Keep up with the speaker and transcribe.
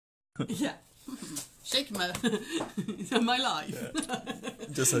Yeah. Shaking my life. Yeah.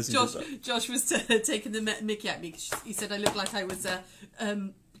 Just as you did that. Josh was taking the mickey at me. He said I looked like I was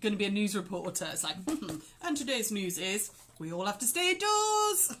going to be a news reporter. It's like, and today's news is we all have to stay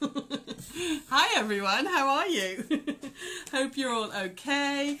indoors. Hi everyone, how are you? Hope you're all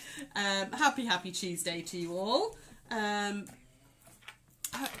okay. Happy Tuesday to you all. Everyone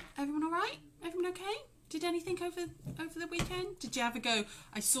all right? Everyone okay? Did anything over the weekend? Did you have a go?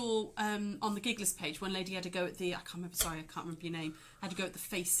 I saw on the Gigless page one lady had a go at the, I can't remember your name, had to go at the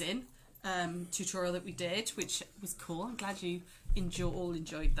face-in tutorial that we did, which was cool. I'm glad you all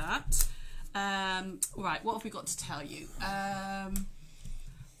enjoyed that. Right, what have we got to tell you?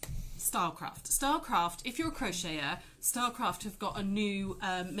 Stylecraft. If you're a crocheter, Stylecraft have got a new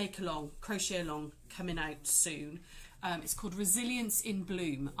make-along, crochet-along coming out soon. It's called Resilience in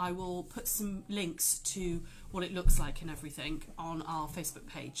Bloom. I will put some links to what it looks like and everything on our Facebook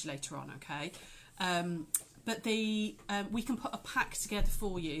page later on, okay? But we can put a pack together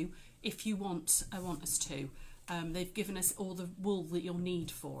for you if you want us to. They've given us all the wool that you'll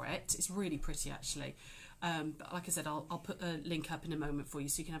need for it. It's really pretty, actually. But like I said, I'll put a link up in a moment for you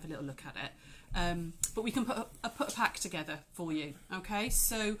so you can have a little look at it. But we can put a pack together for you, okay?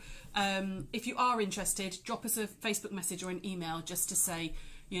 So if you are interested, drop us a Facebook message or an email just to say,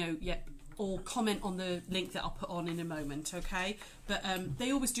 yep, or comment on the link that I'll put on in a moment, okay? But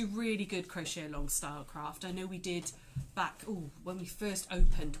they always do really good crochet along Stylecraft. I know we did back, when we first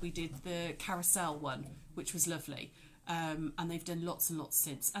opened, we did the carousel one, which was lovely. And they've done lots and lots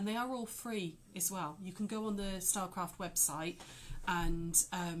since. And they are all free as well. You can go on the Stylecraft website and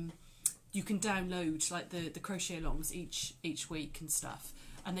you can download like the crochet alongs each week and stuff.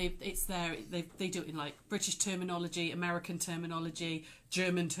 And they do it in like British terminology, American terminology,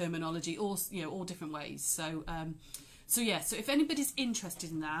 German terminology, all different ways. So so if anybody's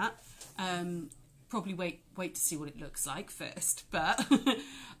interested in that, probably wait to see what it looks like first. But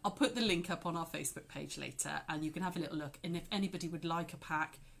I'll put the link up on our Facebook page later, and you can have a little look. And if anybody would like a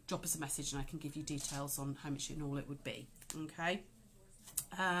pack, drop us a message, and I can give you details on how much in all it would be. Okay.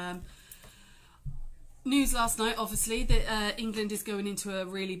 News last night, obviously, that England is going into a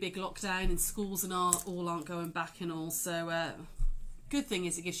really big lockdown and schools and all aren't going back and all. So good thing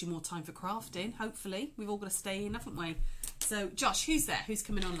is it gives you more time for crafting, hopefully. We've all got to stay in, haven't we? So, Josh, who's there? Who's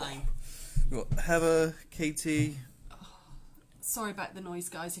coming online? We've got Heather, Katie. Sorry about the noise,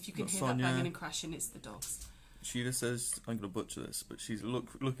 guys. If you can hear Sonia. that banging and crashing, it's the dogs. Sheila says, I'm going to butcher this, but she's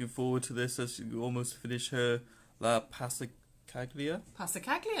looking forward to this as she almost finish her La Passacaglia.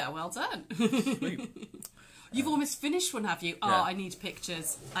 Passacaglia, well done. Sweet. You've almost finished one, have you? Oh, Yeah. I need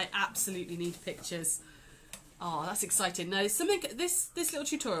pictures. I absolutely need pictures. Oh, that's exciting. Now, this little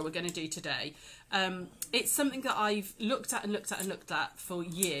tutorial we're going to do today, it's something that I've looked at for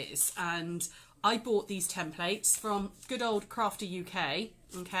years, and I bought these templates from good old Crafty UK,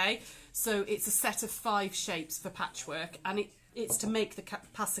 okay? So it's a set of 5 shapes for patchwork, and it's to make the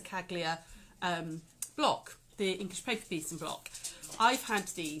Passacaglia block, the English paper piece and block. I've had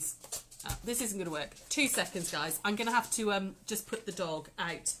these. This isn't going to work. 2 seconds, guys. I'm going to have to just put the dog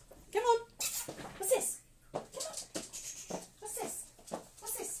out. Come on. What's this? Come on. What's this?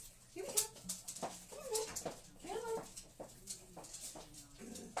 What's this? Here we go. Come on, then. Come on.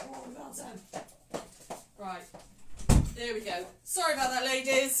 Oh, well done. Right. There we go. Sorry about that,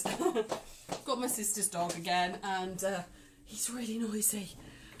 ladies. Got my sister's dog again, and he's really noisy.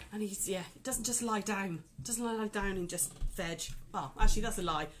 And it doesn't just lie down. It doesn't lie down and just veg. Well, actually, that's a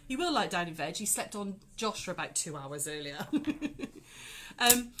lie. He will lie down and veg. He slept on Josh for about 2 hours earlier.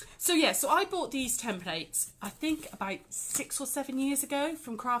 So I bought these templates, I think about 6 or 7 years ago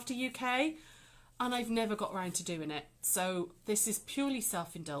from Crafty UK, and I've never got around to doing it. So this is purely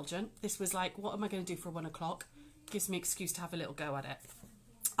self-indulgent. This was like, what am I going to do for 1 o'clock? Gives me an excuse to have a little go at it.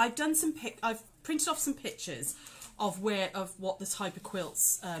 I've done I've printed off some pictures of what the type of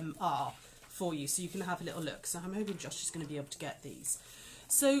quilts are for you, so you can have a little look. So I'm hoping Josh is going to be able to get these.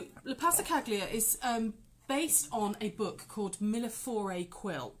 So La Passacaglia is based on a book called Millefore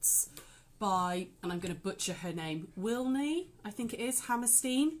Quilts by, and I'm going to butcher her name, Wilney, I think it is,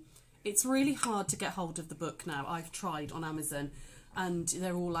 Hammerstein. It's really hard to get hold of the book now. I've tried on Amazon, and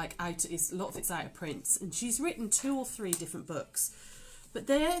they're all like out. A lot of it's out of print, and she's written 2 or 3 different books, but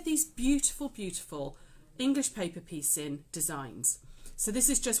they're these beautiful, beautiful English paper piecing designs. So this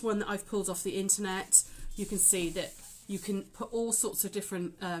is just one that I've pulled off the internet. You can see that you can put all sorts of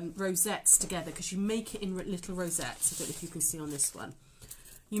different rosettes together, because you make it in little rosettes. I don't know if you can see on this one.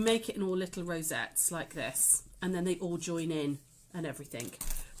 You make it in all little rosettes like this, and then they all join in and everything.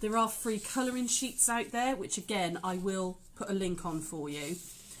 There are free colouring sheets out there, which again I will put a link on for you.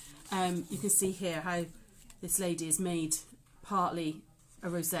 You can see here how this lady has made partly a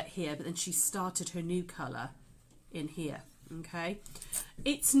rosette here, but then she started her new colour in here, okay?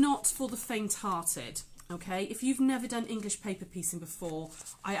 It's not for the faint-hearted, okay? If you've never done English paper piecing before,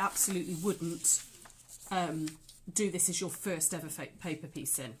 I absolutely wouldn't do this as your first ever paper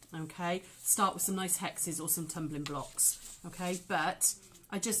piecing, okay? Start with some nice hexes or some tumbling blocks, okay? But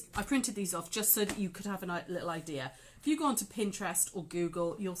I printed these off just so that you could have a little idea. If you go onto Pinterest or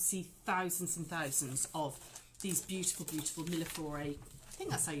Google, you'll see thousands and thousands of these beautiful, beautiful Millefore, I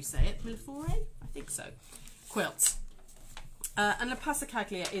think that's how you say it, Millefore? I think so, quilts. And the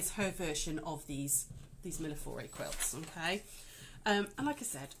Passacaglia is her version of these Millefore quilts, okay? And like I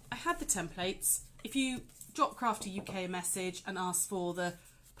said, I had the templates. If you drop Crafty UK a message and ask for the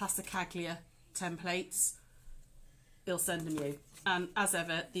Passacaglia templates, he'll send them you. And as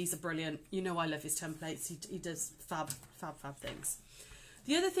ever, these are brilliant. You know I love his templates. He does fab things.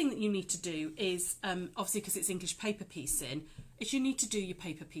 The other thing that you need to do is, obviously because it's English paper piecing, is you need to do your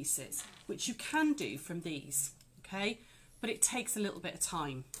paper pieces, which you can do from these, okay? But it takes a little bit of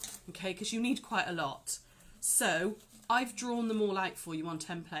time, okay? Because you need quite a lot. So I've drawn them all out for you on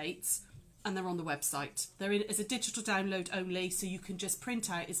templates, and they're on the website. They're in as a digital download only, so you can just print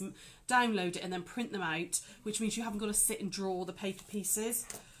out, download it and then print them out, which means you haven't got to sit and draw the paper pieces.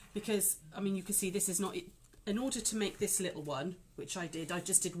 Because, I mean, you can see this is not... In order to make this little one, which I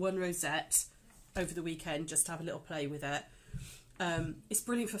just did one rosette over the weekend just to have a little play with it. It's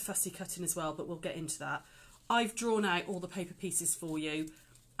brilliant for fussy cutting as well, but we'll get into that. I've drawn out all the paper pieces for you,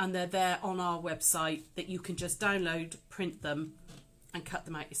 and they're there on our website that you can just download, print them, and cut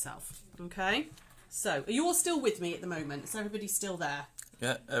them out yourself. Okay? So, are you all still with me at the moment? Is everybody still there?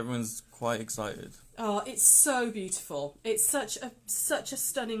 Yeah, everyone's quite excited. Oh, it's so beautiful. It's such a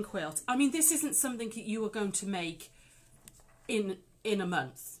stunning quilt. I mean, this isn't something that you are going to make in a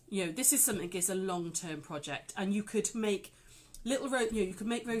month. You know, this is something that is a long-term project, and you could make you could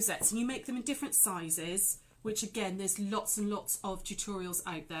make rosettes, and you make them in different sizes, which again, there's lots and lots of tutorials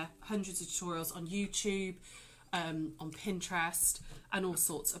out there, hundreds of tutorials on YouTube, on Pinterest, and all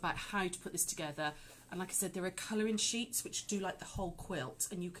sorts about how to put this together. And like I said, there are colouring sheets which do like the whole quilt,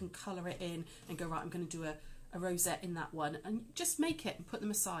 and you can colour it in and go, right, I'm going to do a rosette in that one, and just make it and put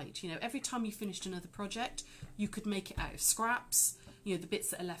them aside. You know, every time you finished another project, you could make it out of scraps, you know, the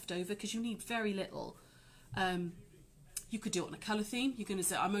bits that are left over, because you need very little. You could do it on a colour theme. You're going to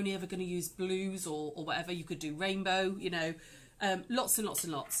say, I'm only ever going to use blues or whatever. You could do rainbow, you know, lots and lots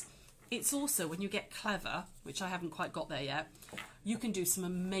and lots. It's also, when you get clever, which I haven't quite got there yet, you can do some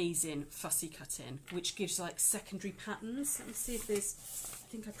amazing fussy cutting, which gives like secondary patterns. Let me see if there's,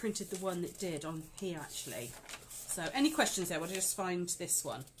 I think I printed the one that did on here actually. So any questions there? We'll just find this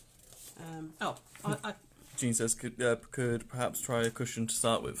one. Jean says could perhaps try a cushion to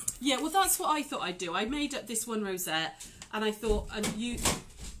start with. Yeah, well that's what I thought I'd do. I made up this one rosette, and I thought,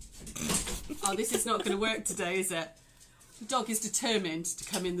 oh, this is not going to work today, is it? The dog is determined to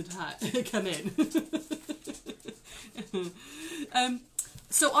come in come in.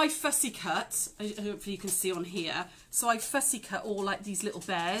 So I fussy cut, hopefully you can see on here, so I fussy cut all like these little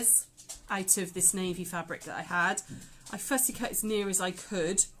bears out of this navy fabric that I had. I fussy cut as near as I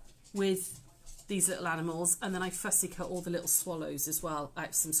could with these little animals, and then I fussy cut all the little swallows as well out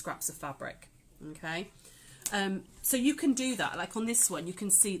of some scraps of fabric. Okay, so you can do that. Like on this one, you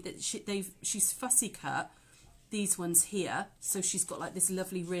can see that she's fussy cut these ones here, so she's got like this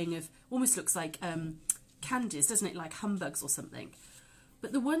lovely ring of, almost looks like candies, doesn't it, like humbugs or something.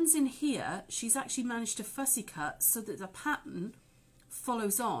 But the ones in here, she's actually managed to fussy cut so that the pattern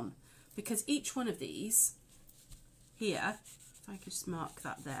follows on, because each one of these here, if I could just mark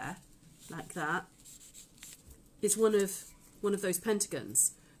that there like that, is one of those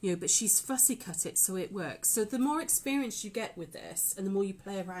pentagons, you know, but she's fussy cut it so it works. So the more experience you get with this and the more you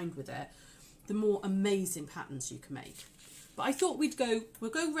play around with it, the more amazing patterns you can make. But I thought we'll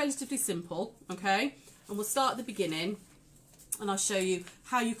go relatively simple, okay? And we'll start at the beginning, and I'll show you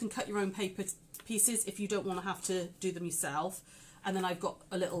how you can cut your own paper pieces if you don't want to have to do them yourself. And then I've got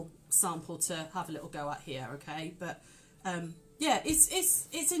a little sample to have a little go at here, okay? But yeah,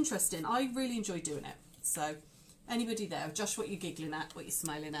 it's interesting. I really enjoy doing it. So anybody there? Josh, what are you giggling at? What are you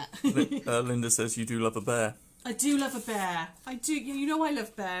smiling at? Linda says you do love a bear. I do love a bear. I do. You know I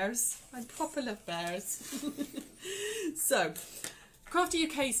love bears. I proper love bears. So, Crafty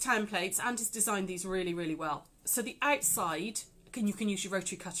UK's templates, and has designed these really, really well. So the outside, you can use your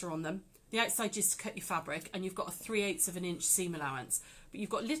rotary cutter on them. The outside is to cut your fabric, and you've got a 3/8 of an inch seam allowance. But you've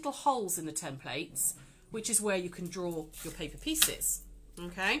got little holes in the templates, which is where you can draw your paper pieces.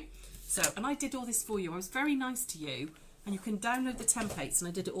 Okay? So, and I did all this for you. I was very nice to you and you can download the templates, and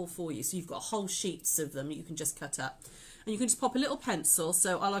I did it all for you, so you've got whole sheets of them that you can just cut up, and you can just pop a little pencil.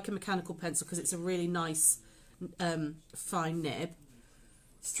 So I like a mechanical pencil because it's a really nice fine nib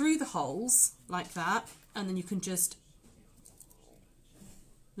through the holes like that, and then you can just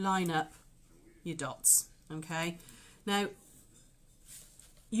line up your dots. Okay, now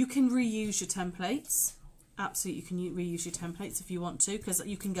you can reuse your templates. Absolutely, you can reuse your templates if you want to, because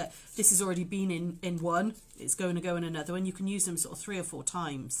you can get, this has already been in one, it's going to go in another one. You can use them sort of 3 or 4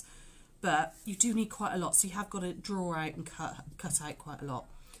 times, but you do need quite a lot, so you have got to draw out and cut out quite a lot.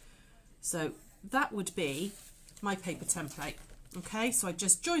 So that would be my paper template. Okay, so I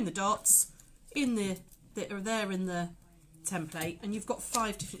just join the dots in that are there in the template, and you've got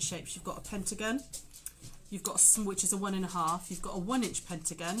 5 different shapes. You've got a pentagon, you've got a, which is a 1.5, you've got a 1-inch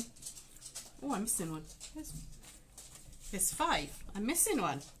pentagon. Oh, I'm missing one. There's 5. I'm missing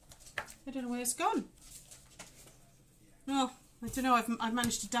one. I don't know where it's gone. Oh, I don't know. I've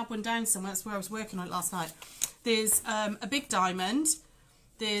managed to dab one down somewhere. That's where I was working on it last night. There's a big diamond.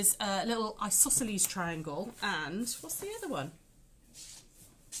 There's a little isosceles triangle. And what's the other one?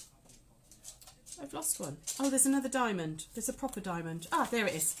 I've lost one. Oh, there's another diamond. There's a proper diamond. Ah, there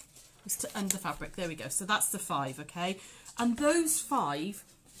it is. It's under the fabric. There we go. So that's the 5, okay? And those 5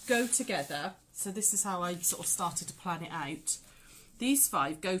 go together. So this is how I sort of started to plan it out. These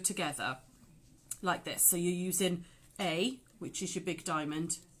 5 go together like this. So you're using A, which is your big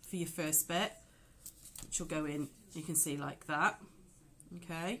diamond, for your first bit, which will go in, you can see, like that.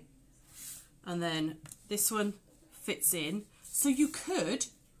 Okay. And then this one fits in. So you could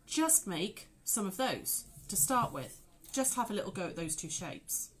just make some of those to start with. Just have a little go at those 2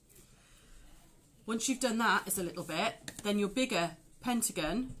 shapes. Once you've done that as a little bit, then your bigger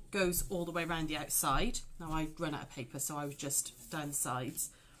pentagon goes all the way around the outside. Now I run out of paper, so I was just down the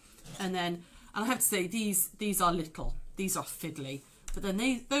sides. And then, and I have to say, these are little, these are fiddly, but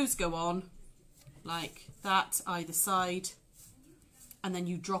then those go on like that either side, and then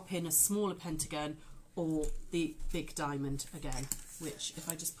you drop in a smaller pentagon or the big diamond again, which, if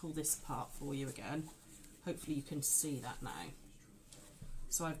I just pull this apart for you again, hopefully you can see that now.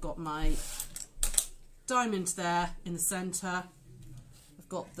 So I've got my diamond there in the centre. I've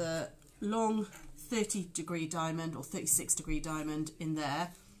got the long 30-degree diamond or 36-degree diamond in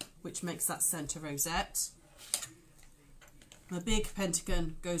there, which makes that centre rosette. The big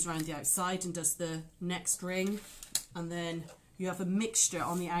pentagon goes around the outside and does the next ring, and then you have a mixture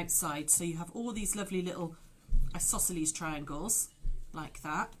on the outside, so you have all these lovely little isosceles triangles like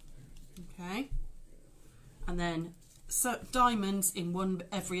that, okay, and then diamonds in one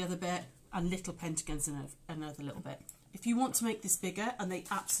every other bit, and little pentagons in another little bit. If you want to make this bigger, and they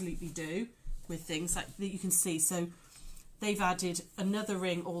absolutely do with things like that, you can see, so they've added another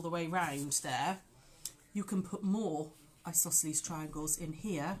ring all the way round there. You can put more isosceles triangles in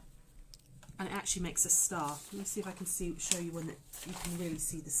here, and it actually makes a star. Let me see if I can show you one that you can really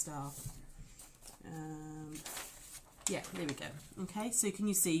see the star. Yeah, there we go. Okay, so you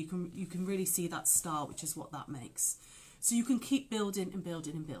can really see that star, which is what that makes. So you can keep building and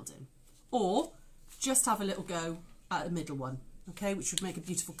building and building, or just have a little go at the middle one, okay, which would make a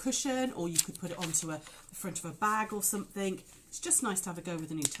beautiful cushion, or you could put it onto the front of a bag or something. It's just nice to have a go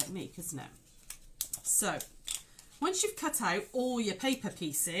with a new technique, isn't it? So once you've cut out all your paper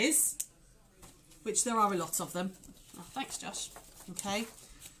pieces, which there are a lot of them, oh, thanks Josh, okay,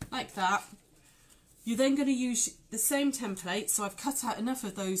 like that, you're then going to use the same template. So I've cut out enough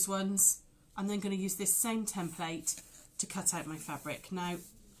of those ones. I'm then going to use this same template to cut out my fabric. Now,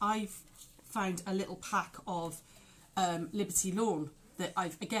 I've found a little pack of Liberty Lawn that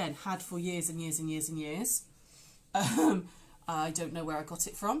I've, again, had for years and years and years and years. I don't know where I got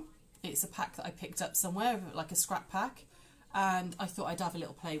it from. It's a pack that I picked up somewhere, like a scrap pack. And I thought I'd have a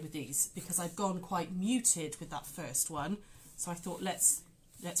little play with these because I'd gone quite muted with that first one. So I thought, let's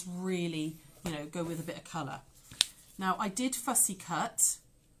really, you know, go with a bit of colour. Now, I did fussy cut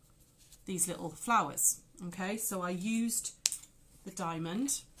these little flowers, okay? So I used the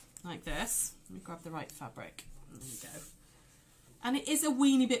diamond like this. Let me grab the right fabric. There you go. And it is a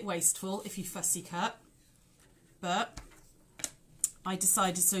weeny bit wasteful if you fussy cut, but I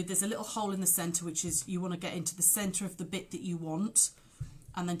decided, so there's a little hole in the centre, which is you want to get into the centre of the bit that you want,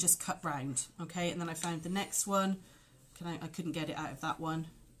 and then just cut round, okay? And then I found the next one. I couldn't get it out of that one,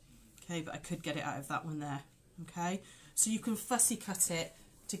 okay, but I could get it out of that one there, okay? So you can fussy cut it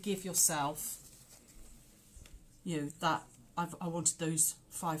to give yourself, you know, that I wanted those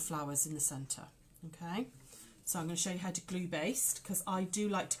 5 flowers in the centre, okay? So I'm going to show you how to glue baste, because I do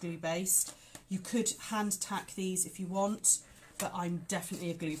like to glue baste. You could hand tack these if you want, but I'm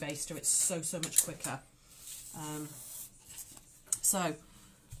definitely a glue baster. It's so much quicker. So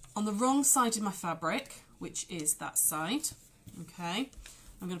on the wrong side of my fabric, which is that side, okay,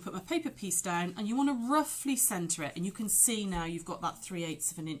 I'm going to put my paper piece down, and you want to roughly centre it, and you can see now you've got that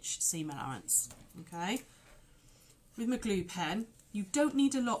 3/8 of an inch seam allowance, okay. With my glue pen, you don't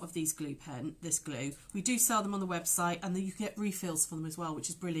need a lot of this glue. We do sell them on the website, and then you can get refills for them as well, which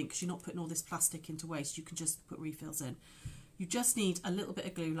is brilliant because you're not putting all this plastic into waste. You can just put refills in. You just need a little bit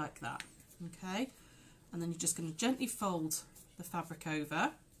of glue like that, okay, and then you're just going to gently fold the fabric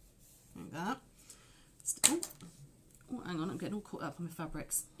over like that. Oh, hang on, I'm getting all caught up on my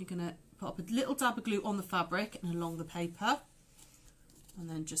fabrics. You're going to put up a little dab of glue on the fabric and along the paper, and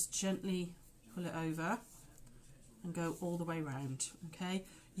then just gently pull it over and go all the way around, okay.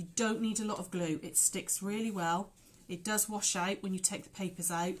 You don't need a lot of glue. It sticks really well. It does wash out when you take the papers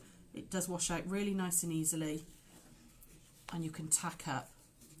out. It does wash out really nice and easily, and you can tack up,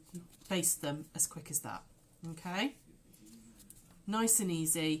 baste them as quick as that, okay. Nice and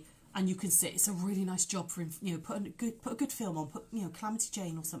easy, and you can sit. It's a really nice job for, you know, put a good film on, put, you know, Calamity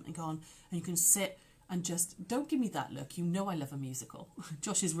Jane or something on, and you can sit and just, don't give me that look. You know I love a musical.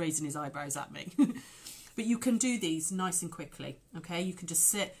 Josh is raising his eyebrows at me. But you can do these nice and quickly, okay? You can just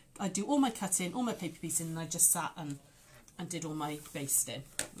sit. I do all my cutting, all my paper piecing, and I just sat and did all my basting,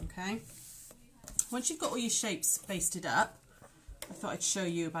 okay? Once you've got all your shapes basted up, I thought I'd show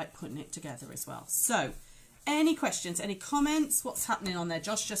you about putting it together as well. So, any questions, any comments? What's happening on there,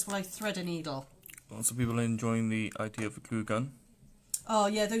 Josh, just while I thread a needle? Lots of people are enjoying the idea of a glue gun. Oh,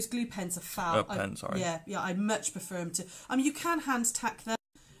 yeah, those glue pens are fab. Sorry. Yeah, I much prefer them to... I mean, you can hand tack them.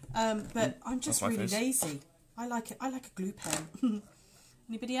 But I'm just really lazy. I like it. I like a glue pen.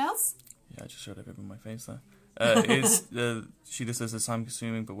 Anybody else? Yeah, I just showed everyone my face there. She just says it's time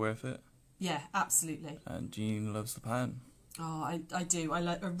consuming but worth it. Yeah, absolutely. And Jean loves the pattern. Oh, I do.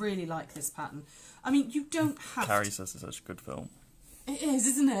 I really like this pattern. I mean, you don't have. Carrie says it's such a good film. It is,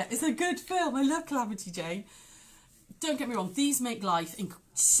 isn't it? It's a good film. I love Calamity Jane. Don't get me wrong. These make life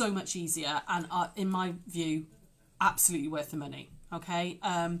so much easier, and are, in my view, absolutely worth the money. Okay,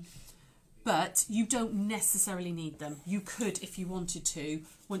 but you don't necessarily need them. You could, if you wanted to,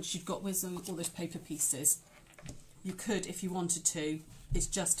 once you've got with all those paper pieces, you could, if you wanted to. It's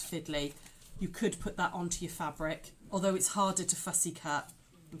just fiddly. You could put that onto your fabric, although it's harder to fussy cut.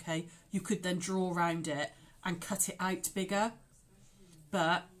 Okay, you could then draw around it and cut it out bigger,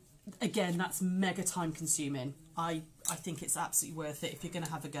 but again, that's mega time consuming. I think it's absolutely worth it if you're going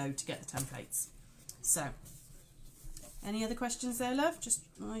to have a go to get the templates. So. Any other questions there, love? Just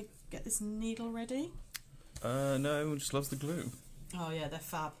I get this needle ready. No, everyone just loves the glue. Oh yeah, they're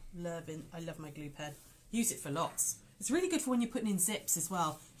fab. I love my glue pen. Use it for lots. It's really good for when you're putting in zips as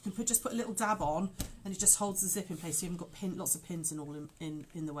well. You can just put a little dab on, and it just holds the zip in place. So you haven't got lots of pins and all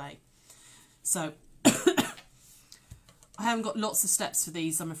in the way. So I haven't got lots of steps for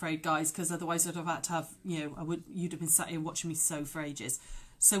these, I'm afraid, guys, because otherwise I'd have had to have, you know, you'd have been sat here watching me sew for ages.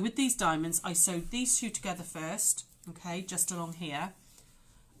 So with these diamonds, I sewed these two together first. Okay, just along here,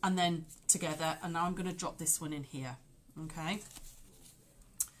 and then together, and now I'm going to drop this one in here. Okay,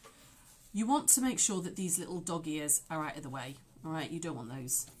 you want to make sure that these little dog ears are out of the way. All right, you don't want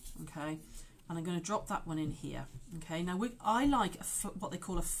those. Okay, and I'm going to drop that one in here. Okay, now I like what they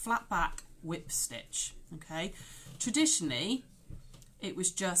call a flat back whip stitch. Okay, traditionally it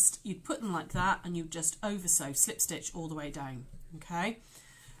was just you'd put them like that and you'd just over sew, slip stitch all the way down. Okay.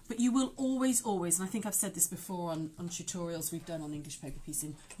 But you will always, and I think I've said this before on tutorials we've done on English paper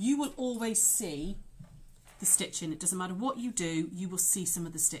piecing, you will always see the stitching. It doesn't matter what you do, you will see some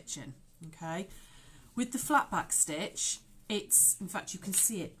of the stitching, okay? With the flat back stitch, it's, in fact, you can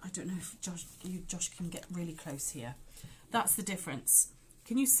see it. I don't know if Josh can get really close here. That's the difference.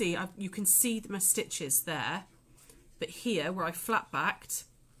 Can you see? You can see my stitches there, but here, where I flat backed,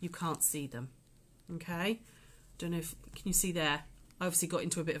 you can't see them, okay? Don't know if, can you see there? I obviously got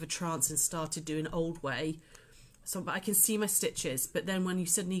into a bit of a trance and started doing old way. So, but I can see my stitches. But then when you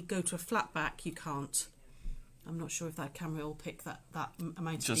suddenly go to a flat back, you can't. I'm not sure if that camera will pick that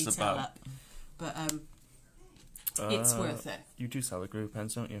amount of detail up. But it's worth it. You do sell the glue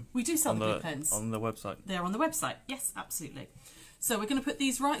pens, don't you? We do sell the glue pens. On the website. They're on the website. Yes, absolutely. So we're going to put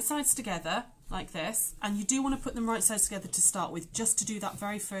these right sides together like this. And you do want to put them right sides together to start with, just to do that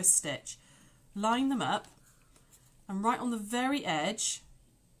very first stitch. Line them up. And right on the very edge,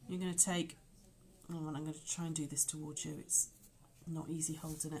 you're going to take, I'm going to try and do this towards you, it's not easy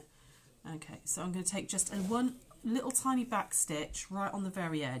holding it. Okay, so I'm going to take just one little tiny back stitch right on the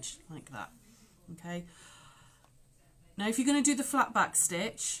very edge, like that. Okay. Now if you're going to do the flat back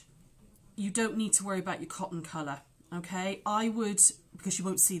stitch, you don't need to worry about your cotton colour. Okay, I would, because you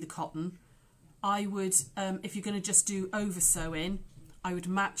won't see the cotton, I would, if you're going to just do over sewing, I would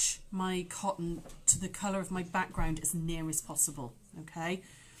match my cotton to the colour of my background as near as possible, okay?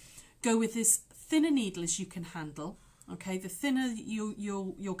 Go with as thinner needle as you can handle, okay? The thinner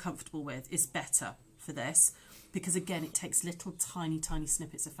you're comfortable with is better for this, because again, it takes little tiny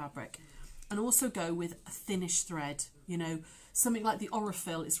snippets of fabric. And also go with a thinnish thread, you know, something like the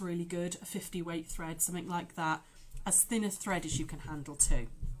Aurifil is really good, a 50 weight thread, something like that, as thin a thread as you can handle too,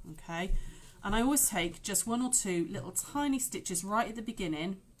 okay? And I always take just 1 or 2 little tiny stitches right at the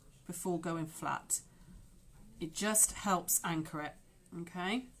beginning before going flat. It just helps anchor it,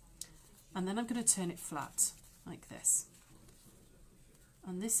 okay? And then I'm going to turn it flat like this.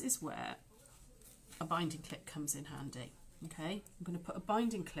 And this is where a binding clip comes in handy, okay? I'm going to put a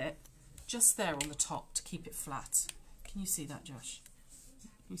binding clip just there on the top to keep it flat. Can you see that, Josh?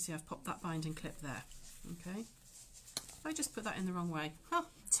 You see I've popped that binding clip there, okay? If I just put that in the wrong way, oh,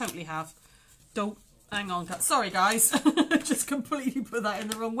 totally have. Don't, hang on, sorry guys, just completely put that in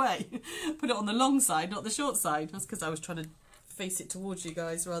the wrong way. Put it on the long side, not the short side. That's because I was trying to face it towards you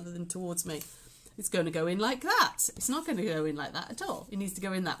guys rather than towards me. It's going to go in like that. It's not going to go in like that at all. It needs to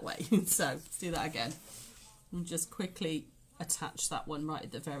go in that way. So let's do that again. And just quickly attach that one right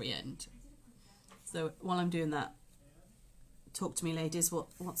at the very end. So while I'm doing that, talk to me, ladies.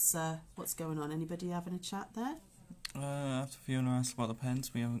 What's going on? Anybody having a chat there? After Fiona asked about the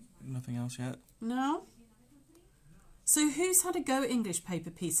pens, we haven't nothing else yet. No. So who's had a go at English paper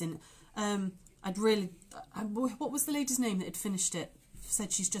piecing? What was the lady's name that had finished it?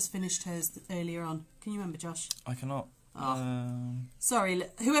 Said she's just finished hers earlier on. Can you remember, Josh? I cannot. Oh. Sorry,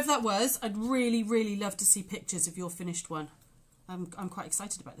 whoever that was. I'd really love to see pictures of your finished one. I'm quite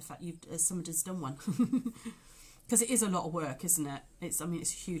excited about the fact somebody's done one. Because it is a lot of work, isn't it? It's a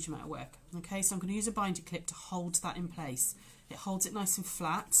huge amount of work. Okay, so I'm going to use a binding clip to hold that in place. It holds it nice and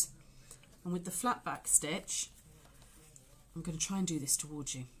flat. And with the flat back stitch, I'm going to try and do this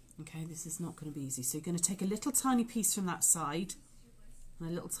towards you. Okay, this is not going to be easy. So you're going to take a little tiny piece from that side and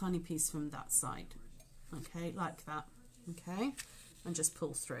a little tiny piece from that side. Okay, like that. Okay, and just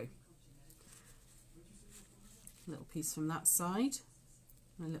pull through. A little piece from that side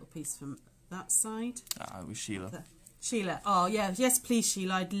and a little pice from that side. It was Sheila. Sheila. Oh, yeah. Yes, please,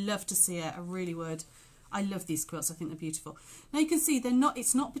 Sheila. I'd love to see it. I really would. I love these quilts. I think they're beautiful. Now you can see they're not.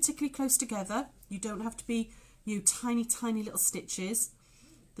 It's not particularly close together. You don't have to be, tiny little stitches.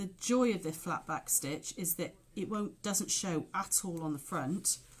 The joy of the flat back stitch is that it doesn't show at all on the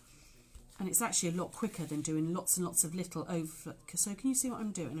front, and it's actually a lot quicker than doing lots and lots of little over. So can you see what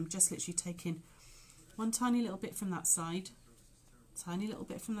I'm doing? I'm just literally taking one tiny little bit from that side. Tiny little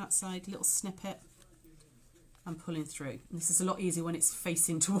bit from that side, little snippet, and pulling through. And this is a lot easier when it's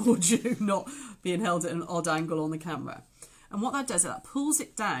facing towards you, not being held at an odd angle on the camera. And what that does is that pulls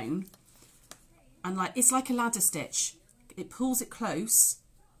it down, and it's like a ladder stitch. It pulls it close,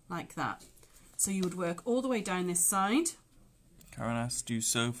 like that. So you would work all the way down this side. Karen asked, do you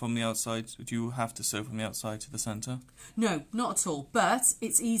sew from the outside? Do you have to sew from the outside to the centre? No, not at all. But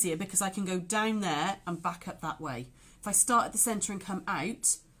it's easier because I can go down there and back up that way. If I start at the centre and come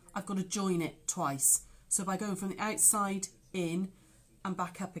out, I've got to join it twice. So by going from the outside in and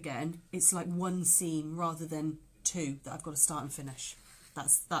back up again, it's like one seam rather than 2 that I've got to start and finish.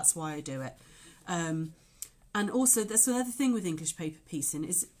 That's why I do it. And also, that's another thing with English paper piecing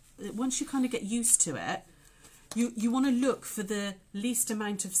is that once you kind of get used to it, you want to look for the least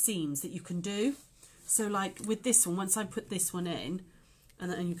amount of seams that you can do. So like with this one, once I put this one in,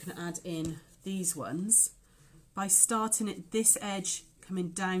 and then you can add in these ones, by starting at this edge,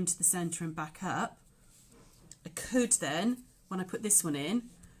 coming down to the centre and back up, I could then, when I put this one in,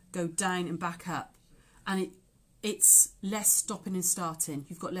 go down and back up. And it's less stopping and starting.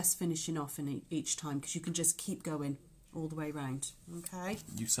 You've got less finishing off in each time because you can just keep going all the way around. Okay.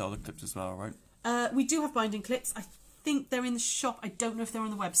 You sell the clips as well, right? We do have binding clips. I think they're in the shop. I don't know if they're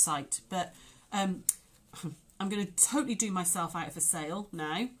on the website, but I'm going to totally do myself out of a sale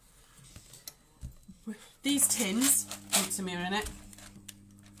now. These tins, what's a mirror in it?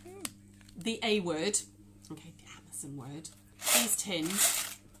 The A word, okay, the Amazon word. These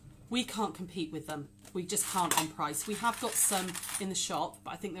tins, we can't compete with them. We just can't on price. We have got some in the shop,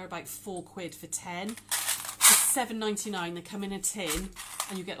 but I think they're about £4 for 10. For £7.99, they come in a tin,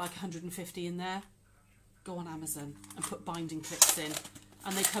 and you get like 150 in there. Go on Amazon and put binding clips in,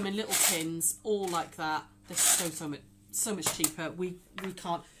 and they come in little tins, all like that. They're so much cheaper. We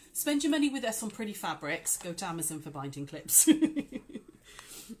can't. Spend your money with us on pretty fabrics. Go to Amazon for binding clips.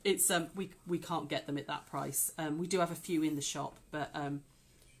 It's we can't get them at that price. We do have a few in the shop, but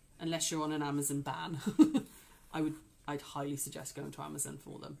unless you're on an Amazon ban, I'd highly suggest going to Amazon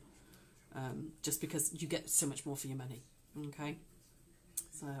for them. just because you get so much more for your money. Okay,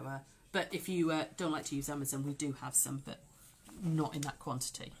 so but if you don't like to use Amazon, we do have some, but not in that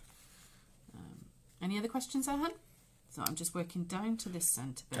quantity. Any other questions, Ahan? So I'm just working down to this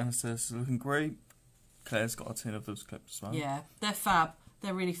centre bit. Genesis is looking great. Claire's got a tin of those clips as well. Yeah, they're fab.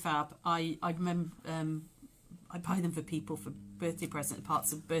 They're really fab. I remember I buy them for people for birthday presents,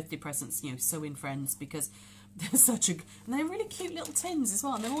 parts of birthday presents, you know, sew-in friends, because they're such a... And they're really cute little tins as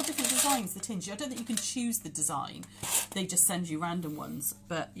well, and they're all different designs, the tins. I don't think you can choose the design. They just send you random ones.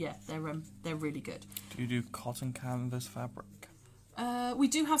 But yeah, they're really good. Do you do cotton canvas fabric? We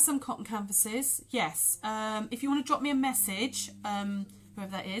do have some cotton canvases, yes. If you want to drop me a message,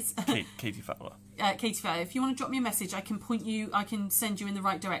 whoever that is... Katie Fowler. Katie Fowler, if you want to drop me a message, I can send you in the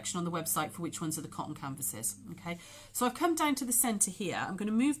right direction on the website for which ones are the cotton canvases. Okay, so I've come down to the centre here. I'm going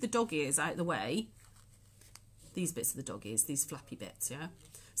to move the dog ears out of the way. These bits of the dog ears, these flappy bits, yeah?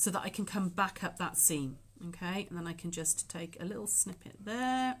 So that I can come back up that seam, okay? And then I can just take a little snippet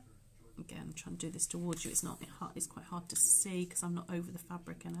there. Again, I'm trying to do this towards you. It's quite hard to see because I'm not over the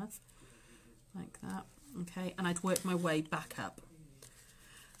fabric enough. Like that, okay? And I'd work my way back up.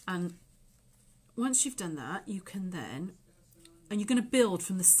 And once you've done that, you can then, and you're going to build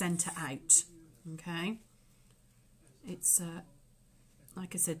from the centre out, okay? It's,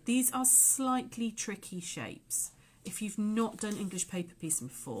 like I said, these are slightly tricky shapes. If you've not done English paper piecing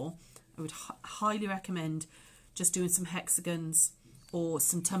before, I would highly recommend just doing some hexagons or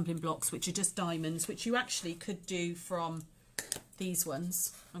some tumbling blocks, which are just diamonds, which you actually could do from these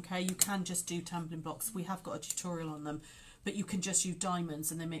ones, okay? You can just do tumbling blocks. We have got a tutorial on them. But you can just use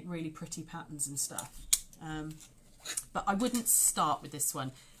diamonds and they make really pretty patterns and stuff. But I wouldn't start with this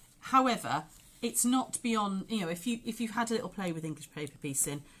one. However, it's not beyond, you know, if you've had a little play with English paper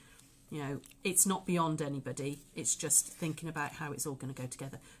piecing, you know, it's not beyond anybody. It's just thinking about how it's all going to go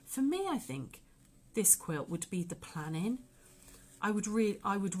together. For me, I think this quilt would be the planning. I would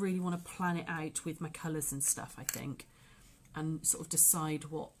really want to plan it out with my colours and stuff, I think, and sort of decide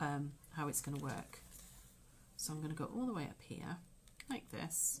what how it's going to work. So I'm going to go all the way up here, like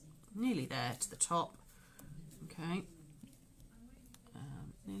this, nearly there to the top, okay,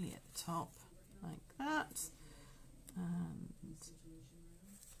 nearly at the top, like that, and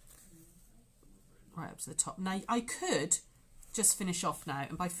right up to the top. Now, I could just finish off now,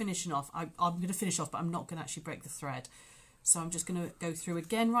 and by finishing off, I'm going to finish off, but I'm not going to actually break the thread. So I'm just going to go through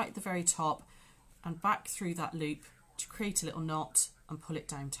again right at the very top and back through that loop to create a little knot and pull it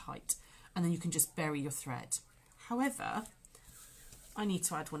down tight. And then you can just bury your thread. However, I need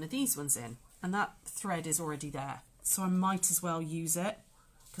to add one of these ones in, and that thread is already there. So I might as well use it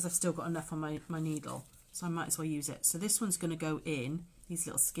because I've still got enough on my needle. So I might as well use it. So this one's going to go in, these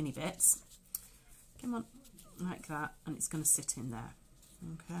little skinny bits. Come on, like that, and it's going to sit in there.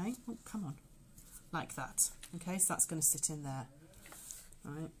 Okay, oh, come on, like that. Okay, so that's going to sit in there.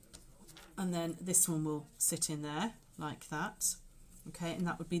 Right, and then this one will sit in there like that. Okay, and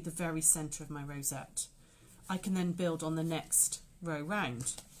that would be the very centre of my rosette. I can then build on the next row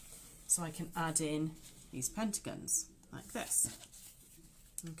round. So I can add in these pentagons like this.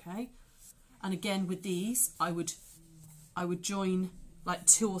 Okay, and again with these I would join like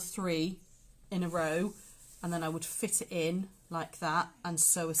 2 or 3 in a row, and then I would fit it in like that and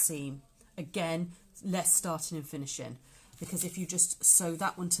sew a seam. Again, less starting and finishing, because if you just sew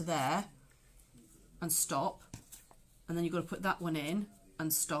that one to there and stop, and then you've got to put that one in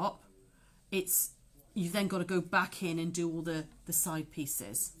and stop, you've then got to go back in and do all the side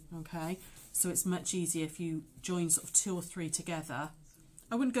pieces. Okay, so it's much easier if you join sort of 2 or 3 together.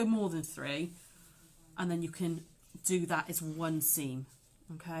 I wouldn't go more than 3, and then you can do that as one seam.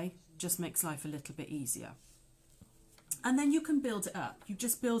 Okay, just makes life a little bit easier. And then you can build it up. You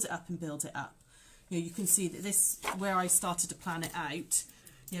just build it up and build it up. You know, you can see that this, where I started to plan it out,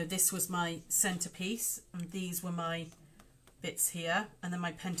 you know, this was my centerpiece, and these were my bits here, and then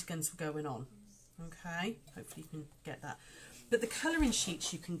my pentagons were going on. Okay, hopefully you can get that. But the colouring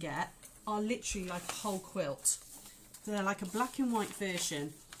sheets you can get are literally like a whole quilt. They're like a black and white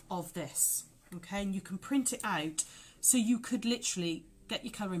version of this. Okay, and you can print it out, so you could literally get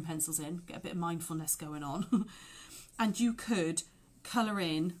your colouring pencils in, get a bit of mindfulness going on, and you could colour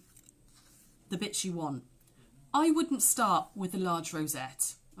in the bits you want. I wouldn't start with a large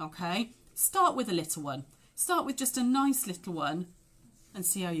rosette, okay? Start with a little one. Start with just a nice little one and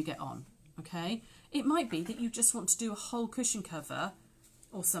see how you get on, okay? It might be that you just want to do a whole cushion cover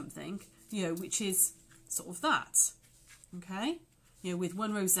or something, you know, which is sort of that, okay? You know, with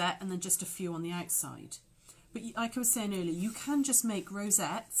one rosette and then just a few on the outside. But like I was saying earlier, you can just make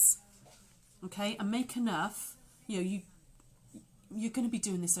rosettes, okay, and make enough. You know, you're going to be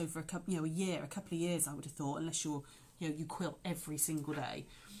doing this over a couple of years, I would have thought, unless you quilt every single day.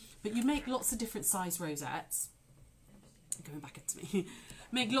 But you make lots of different size rosettes. Going back up to me.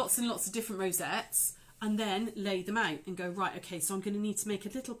 Make lots and lots of different rosettes and then lay them out and go, right, okay, so I'm going to need to make a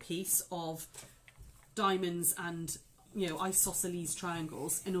little piece of diamonds and, isosceles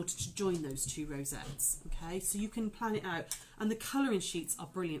triangles in order to join those two rosettes. Okay, so you can plan it out. And the colouring sheets are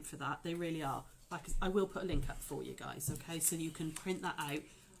brilliant for that. They really are. Like, I will put a link up for you guys, okay, so you can print that out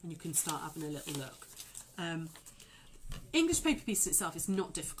and you can start having a little look. English paper piece itself is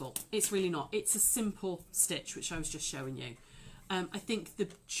not difficult. It's really not. It's a simple stitch, which I was just showing you. I think the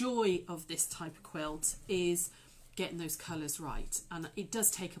joy of this type of quilt is getting those colours right, and it does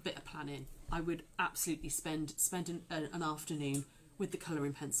take a bit of planning. I would absolutely spend an afternoon with the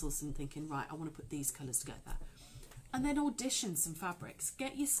colouring pencils and thinking, right, I want to put these colours together. And then audition some fabrics.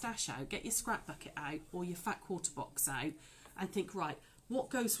 Get your stash out, get your scrap bucket out or your fat quarter box out and think, right, what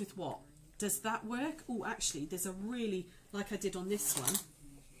goes with what? Does that work? Oh, actually, there's a really, like I did on this one.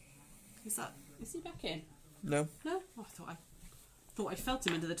 Is he back in? No. No? Oh, I thought I felt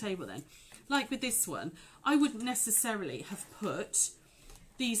him under the table then. Like with this one, I wouldn't necessarily have put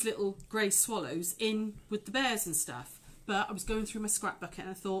these little grey swallows in with the bears and stuff. But I was going through my scrap bucket and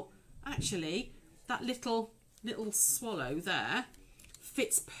I thought, actually, that little swallow there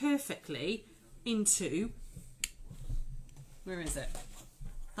fits perfectly into, where is it?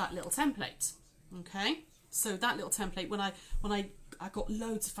 That little template. Okay, so that little template, when I got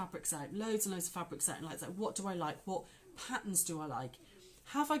loads of fabrics out, loads and loads of fabrics out, and like, what do I like? What patterns do I like?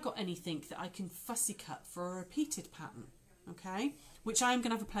 Have I got anything that I can fussy cut for a repeated pattern? Okay, which I'm going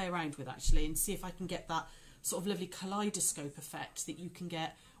to have a play around with actually and see if I can get that sort of lovely kaleidoscope effect that you can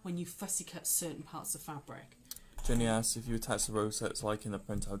get when you fussy cut certain parts of fabric. Jenny asked, if you attach the rosettes like in the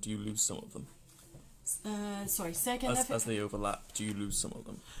printout, do you lose some of them? Sorry, say again. As they overlap, do you lose some of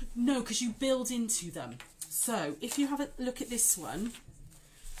them? No, because you build into them. So if you have a look at this one,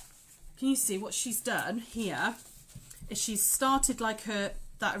 can you see what she's done here? Is she's started like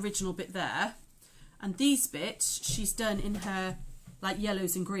that original bit there, and these bits she's done in her like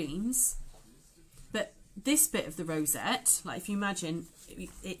yellows and greens. But this bit of the rosette, like if you imagine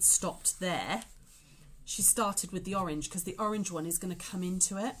it stopped there, she started with the orange because the orange one is going to come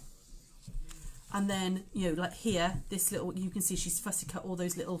into it. And then, like here, this little, you can see she's fussy cut all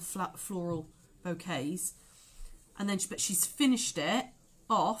those little flat floral bouquets. And then, but she's finished it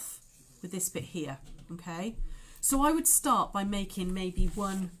off with this bit here, okay? So I would start by making maybe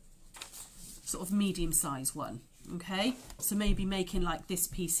one sort of medium size one, okay? So maybe making like this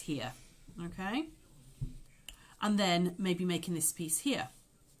piece here, okay? And then maybe making this piece here.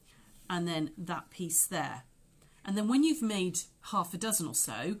 And then that piece there. And then when you've made half a dozen or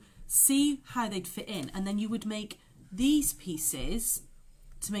so, see how they'd fit in, and then you would make these pieces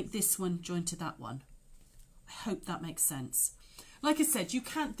to make this one join to that one. I hope that makes sense. Like I said, you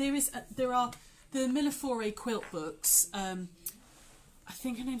can't. There are the Millefore quilt books. I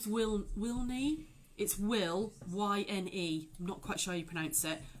think her name's Wilne. It's Will Y-N-E. I'm not quite sure how you pronounce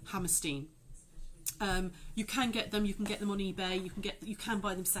it. Hammerstein. You can get them. You can get them on eBay. You can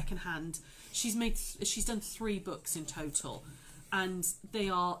buy them second hand. She's done 3 books in total. And they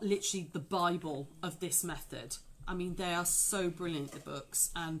are literally the Bible of this method. I mean, they are so brilliant, the books,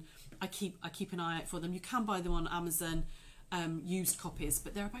 and I keep an eye out for them. You can buy them on Amazon, used copies,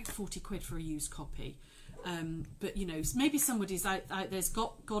 but they're about 40 quid for a used copy. But maybe somebody's out there's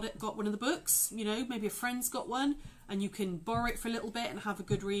got one of the books. Maybe a friend's got one, and you can borrow it for a little bit and have a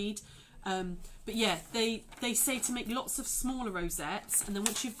good read. But yeah, they say to make lots of smaller rosettes, and then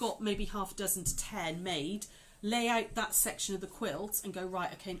once you've got maybe half a dozen to 10 made, lay out that section of the quilt and go,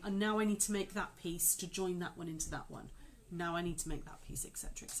 right, okay, and now I need to make that piece to join that one into that one. Now I need to make that piece,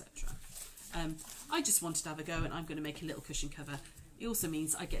 etc., etc. I just wanted to have a go, and I'm going to make a little cushion cover. It also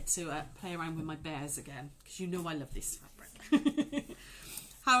means I get to play around with my bears again, because I love this fabric.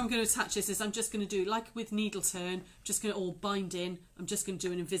 How I'm going to attach this is I'm just going to do, like with needle turn, just going to all bind in. I'm just going to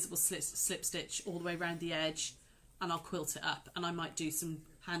do an invisible slip stitch all the way around the edge, and I'll quilt it up, and I might do some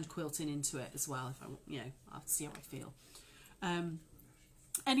hand quilting into it as well if I'll see how I feel.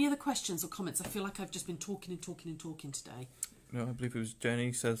 Any other questions or comments? I feel like I've just been talking today. No, I believe it was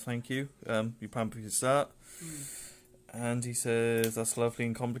Jenny says thank you. You planned for your start. And he says that's lovely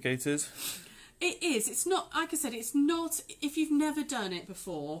and complicated. It is. It's not, like I said, it's not, if you've never done it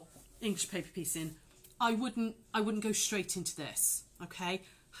before, English paper piecing, I wouldn't go straight into this, okay?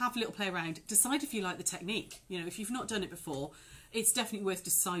 Have a little play around. Decide if you like the technique. If you've not done it before, it's definitely worth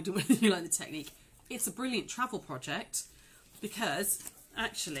deciding whether you like the technique. It's a brilliant travel project because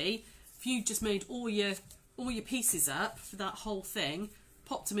actually, if you just made all your all your pieces up for that whole thing,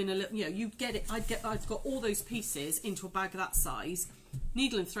 popped them in a little, you know, you get it. I've got all those pieces into a bag that size,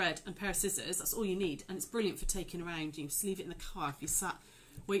 needle and thread and a pair of scissors. That's all you need, and it's brilliant for taking around. You just leave it in the car if you sat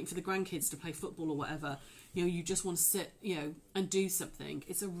waiting for the grandkids to play football or whatever. You know, you just want to sit, you know, and do something.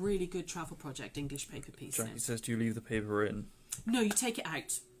 It's a really good travel project, English paper piecing. Jackie says, do you leave the paper in? No, you take it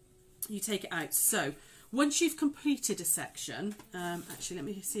out. You take it out. So once you've completed a section, actually, let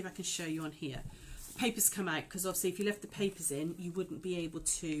me see if I can show you on here. The papers come out, because obviously if you left the papers in, you wouldn't be able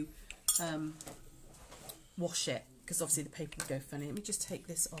to wash it, because obviously the paper would go funny. Let me just take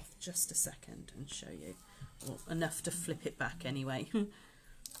this off just a second and show you. Well, enough to flip it back anyway.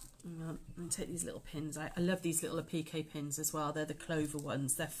 And take these little pins out. I love these little applique pins as well. They're the clover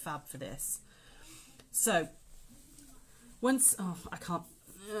ones. They're fab for this. So once, oh, I can't,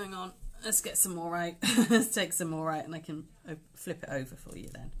 hang on, let's get some more out. Let's take some more out and I can flip it over for you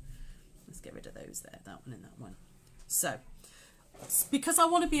then. Let's get rid of those there, that one and that one. So because I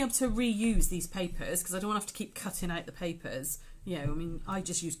want to be able to reuse these papers, because I don't want to have to keep cutting out the papers, you know, I mean, I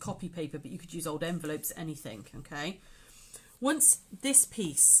just use copy paper, but you could use old envelopes, anything, okay? Once this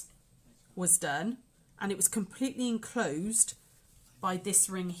piece was done and it was completely enclosed by this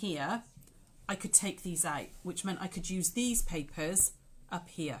ring here, I could take these out, which meant I could use these papers up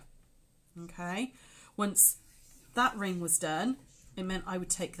here, okay? Once that ring was done, it meant I would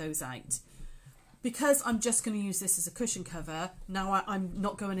take those out. Because I'm just going to use this as a cushion cover, now I'm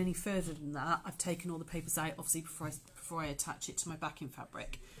not going any further than that. I've taken all the papers out, obviously, before I attach it to my backing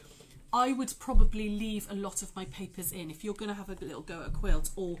fabric. I would probably leave a lot of my papers in. If you're going to have a little go at a quilt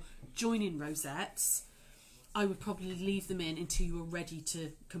or join in rosettes, I would probably leave them in until you are ready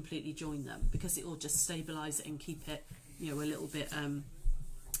to completely join them, because it will just stabilise it and keep it, you know, a little bit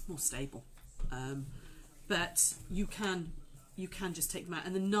more stable. But you can just take them out.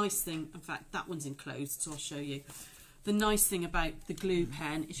 And the nice thing, in fact, that one's enclosed, so I'll show you. The nice thing about the glue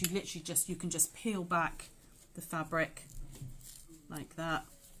pen is you can just peel back the fabric like that.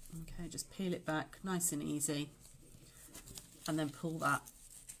 Okay, just peel it back, nice and easy, and then pull that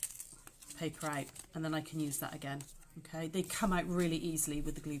paper out, and then I can use that again. Okay, they come out really easily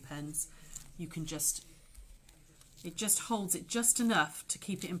with the glue pens. You can just, it just holds it just enough to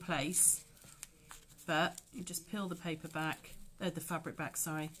keep it in place, but you just peel the paper back, the fabric back,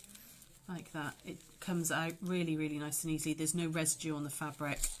 sorry, like that. It comes out really, really nice and easy. There's no residue on the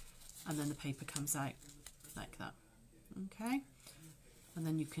fabric, and then the paper comes out like that. Okay. And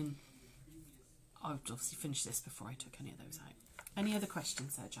then you can, I'll obviously finish this before I took any of those out. Any other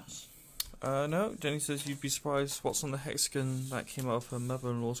questions there, Josh? No. Jenny says you'd be surprised what's on the hexagon that came out of her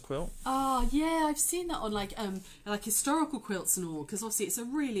mother-in-law's quilt. Oh, yeah, I've seen that on like historical quilts and all, because obviously it's a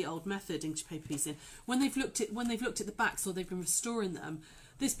really old method, English paper piecing. When they've looked at the backs or they've been restoring them,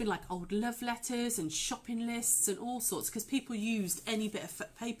 there's been like old love letters and shopping lists and all sorts, because people used any bit of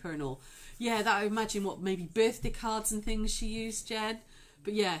paper and all. Yeah, that I imagine what maybe birthday cards and things she used, Jen.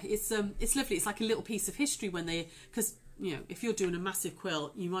 But yeah, it's lovely. It's like a little piece of history when they, because you know, if you're doing a massive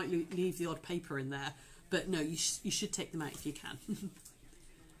quilt, you might leave the odd paper in there, but no, you should take them out if you can.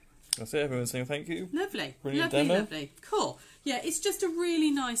 That's it. Everyone's saying thank you. Lovely, Brilliant lovely, demo. lovely, cool. Yeah, it's just a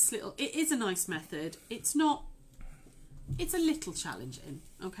really nice little. It is a nice method. It's not. It's a little challenging.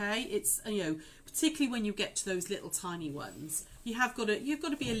 Okay, it's, you know, particularly when you get to those little tiny ones, you've got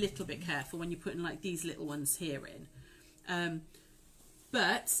to be a little bit careful when you're putting like these little ones here in.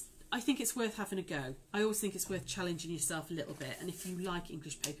 But I think it's worth having a go. I always think it's worth challenging yourself a little bit. And if you like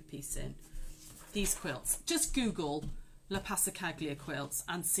English paper piecing, these quilts, just Google La Passacaglia quilts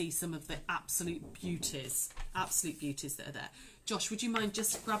and see some of the absolute beauties that are there. Josh, would you mind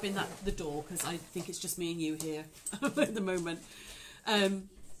just grabbing the door, because I think it's just me and you here at the moment.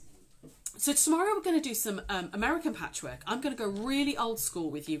 So tomorrow we're going to do some American patchwork. I'm going to go really old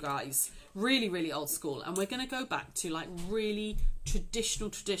school with you guys, really, really old school, and we're going to go back to like really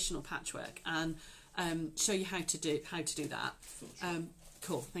traditional patchwork and show you how to do that.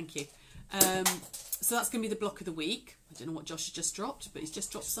 Cool, thank you. So that's going to be the block of the week. I don't know what Josh has just dropped, but he's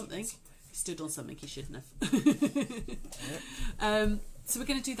just dropped something. He stood on something he shouldn't have. So we're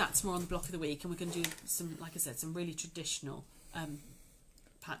going to do that tomorrow on the block of the week, and we're going to do some, like I said, some really traditional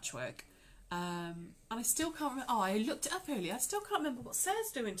patchwork. And I still can't remember. Oh, I looked it up earlier. I still can't remember what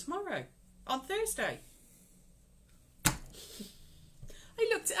Sarah's doing tomorrow on Thursday. I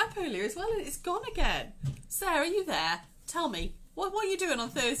looked it up earlier as well, and it's gone again. Sarah, are you there? Tell me, what are you doing on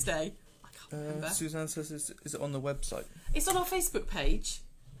Thursday? I can't remember. Suzanne says, is it on the website? It's on our Facebook page.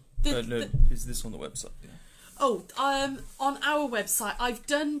 No, is this on the website? Yeah. Oh, on our website, I've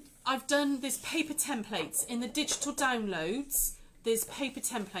done this paper templates in the digital downloads. There's paper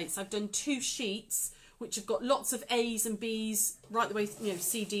templates. I've done 2 sheets which have got lots of A's and B's, right the way, you know,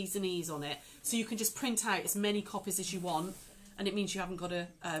 C, D's and E's on it. So you can just print out as many copies as you want, and it means you haven't got to...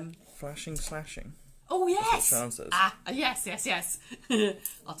 Flashing, slashing. Oh, yes! That's what Sharon says. Yes.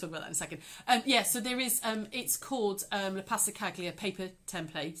 I'll talk about that in a second. Yeah, so there is, it's called the Passacaglia paper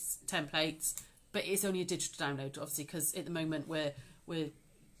templates, but it's only a digital download, obviously, because at the moment we're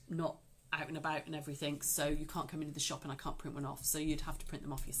not out and about and everything, so you can't come into the shop and I can't print one off, so you'd have to print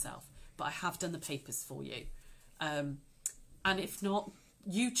them off yourself. But I have done the papers for you. And if not,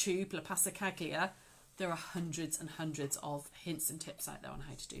 YouTube, La Passacaglia, there are hundreds and hundreds of hints and tips out there on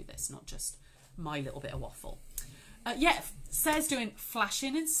how to do this, not just my little bit of waffle. Yeah, Sarah's doing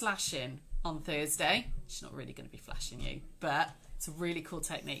flashing and slashing on Thursday. She's not really going to be flashing you, but it's a really cool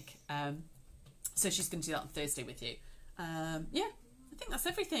technique. So she's going to do that on Thursday with you. Yeah, I think that's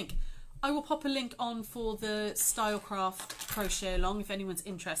everything. I will pop a link on for the Stylecraft crochet along if anyone's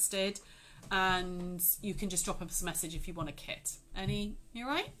interested, and you can just drop us a message if you want a kit. You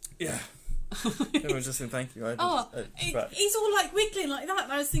right? Yeah. Everyone's just saying thank you. He's all like wiggling like that,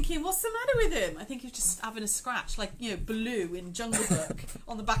 and I was thinking, what's the matter with him? I think he's just having a scratch, like, you know, Baloo in Jungle Book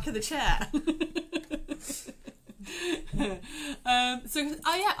on the back of the chair. So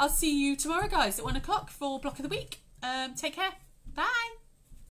yeah, I'll see you tomorrow, guys, at 1 o'clock for Block of the Week. Take care. Bye.